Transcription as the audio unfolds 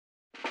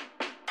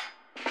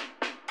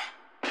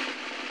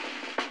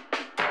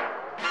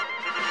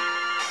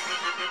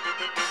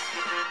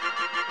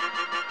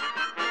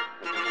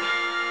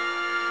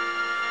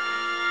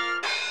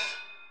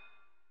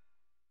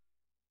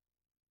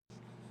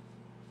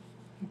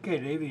Okay,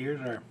 Davey,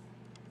 here's our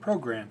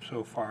program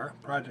so far,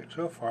 project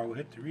so far. We'll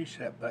hit the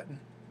reset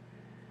button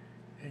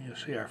and you'll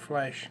see our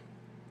flash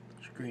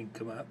screen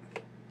come up.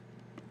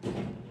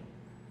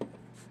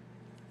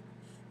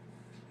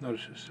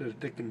 Notice it says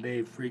Dick and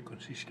Dave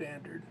Frequency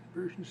Standard,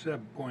 version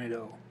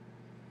 7.0.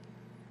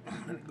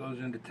 And it goes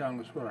into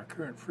telling us what our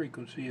current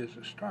frequency is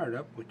at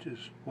startup, which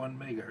is 1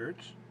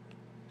 megahertz.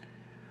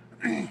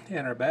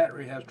 And our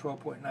battery has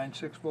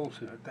 12.96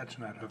 volts in it. That's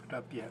not hooked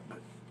up yet, but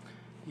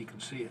you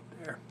can see it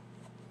there.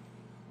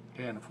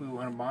 And if we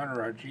want to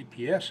monitor our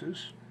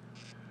GPSs,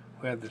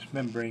 we have this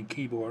membrane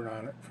keyboard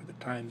on it for the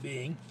time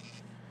being.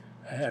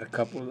 I had a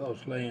couple of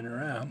those laying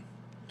around.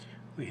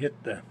 We hit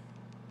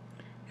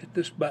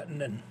this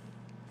button and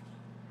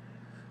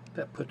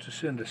that puts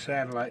us into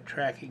satellite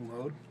tracking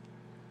mode.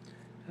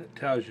 And it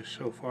tells you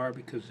so far,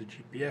 because the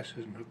GPS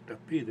isn't hooked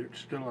up either, it's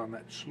still on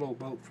that slow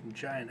boat from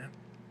China.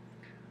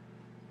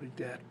 We've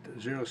got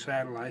 0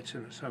 satellites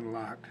and it's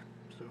unlocked.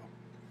 So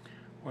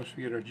once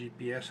we get our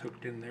GPS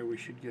hooked in there, we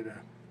should get a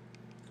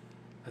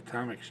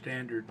atomic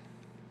standard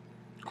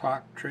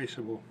clock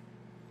traceable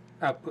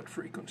output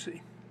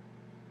frequency.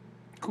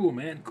 Cool,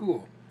 man,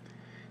 cool.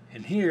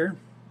 And here,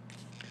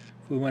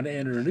 if we want to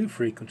enter a new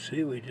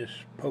frequency, we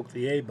just poke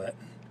the A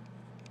button.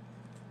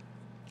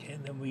 Okay,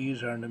 and then we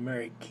use our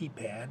numeric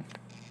keypad.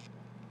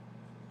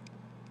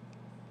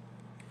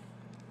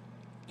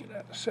 Get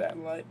out of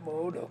satellite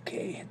mode.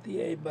 Okay, hit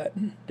the A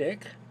button,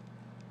 Dick.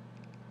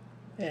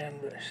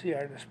 And see,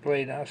 our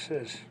display now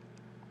says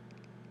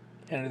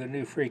enter the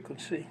new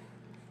frequency.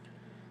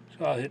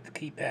 So I'll hit the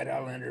keypad,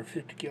 I'll enter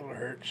 50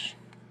 kilohertz.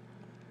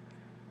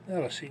 Now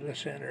let's see,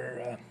 let's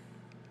enter,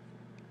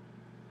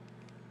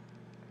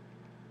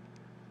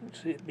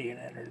 let's see it being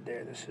entered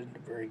there. This isn't a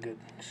very good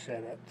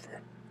setup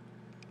for,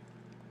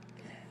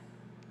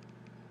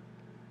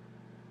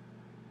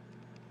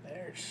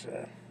 there's,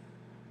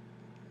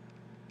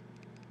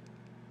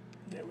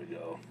 there we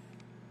go.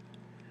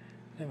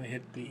 Then we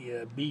hit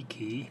the B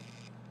key.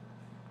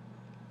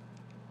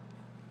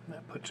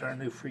 That puts our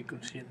new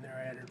frequency in there.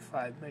 I added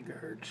 5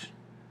 megahertz.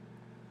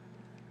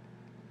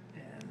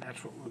 And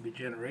that's what we'll be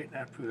generating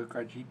after we hook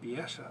our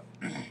GPS up.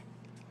 And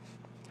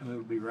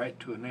it'll be right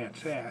to a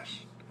Nat's ass.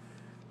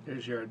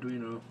 There's your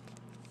Arduino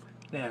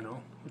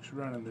Nano, which is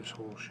running this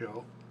whole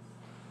show.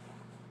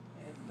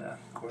 And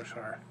of course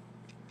our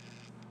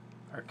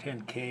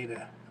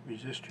 10K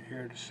resistor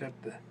here to set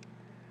the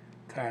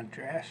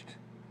contrast.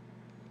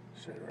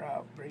 Set her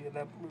out, bring it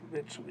up a little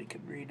bit so we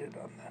can read it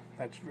on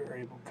that's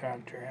variable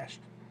contrast.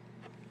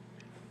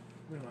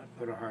 We might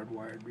put a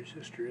hardwired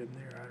resistor in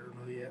there, I don't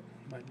know yet.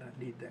 Might not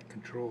need that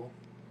control.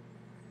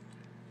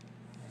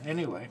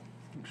 Anyway,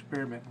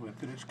 experimenting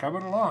with it. It's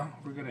coming along.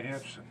 We're going to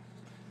have some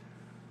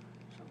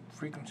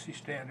frequency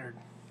standard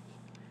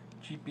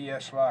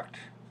GPS locked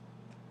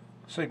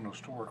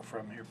signals to work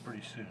from here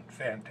pretty soon.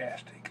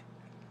 Fantastic.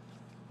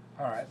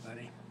 Alright,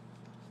 buddy.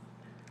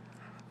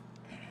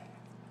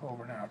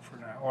 Over and out for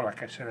now. Oh,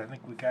 like I said, I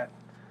think I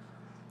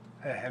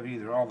have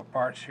either all the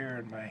parts here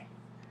in my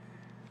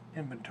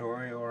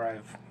inventory, or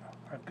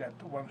I've got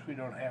the ones we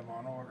don't have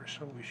on order,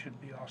 so we should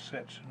be all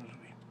set as soon as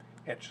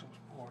we etch those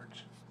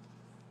boards.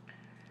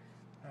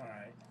 All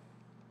right.